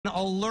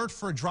Alert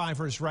for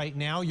drivers right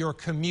now. Your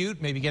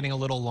commute may be getting a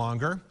little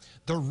longer.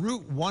 The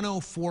Route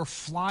 104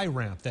 fly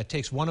ramp that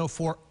takes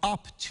 104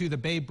 up to the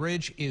Bay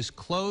Bridge is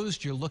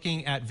closed. You're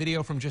looking at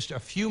video from just a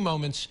few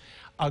moments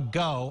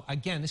ago.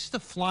 Again, this is the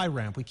fly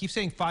ramp. We keep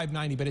saying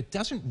 590, but it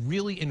doesn't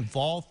really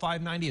involve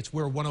 590. It's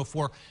where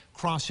 104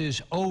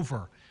 crosses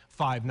over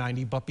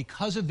 590. But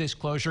because of this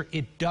closure,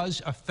 it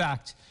does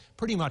affect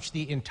pretty much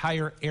the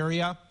entire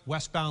area.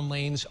 Westbound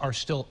lanes are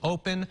still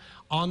open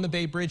on the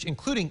Bay Bridge,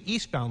 including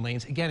eastbound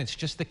lanes. Again, it's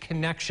just the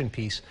connection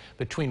piece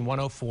between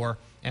 104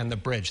 and the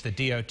bridge. The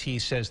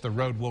DOT says the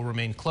road will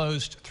remain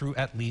closed through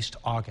at least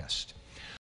August.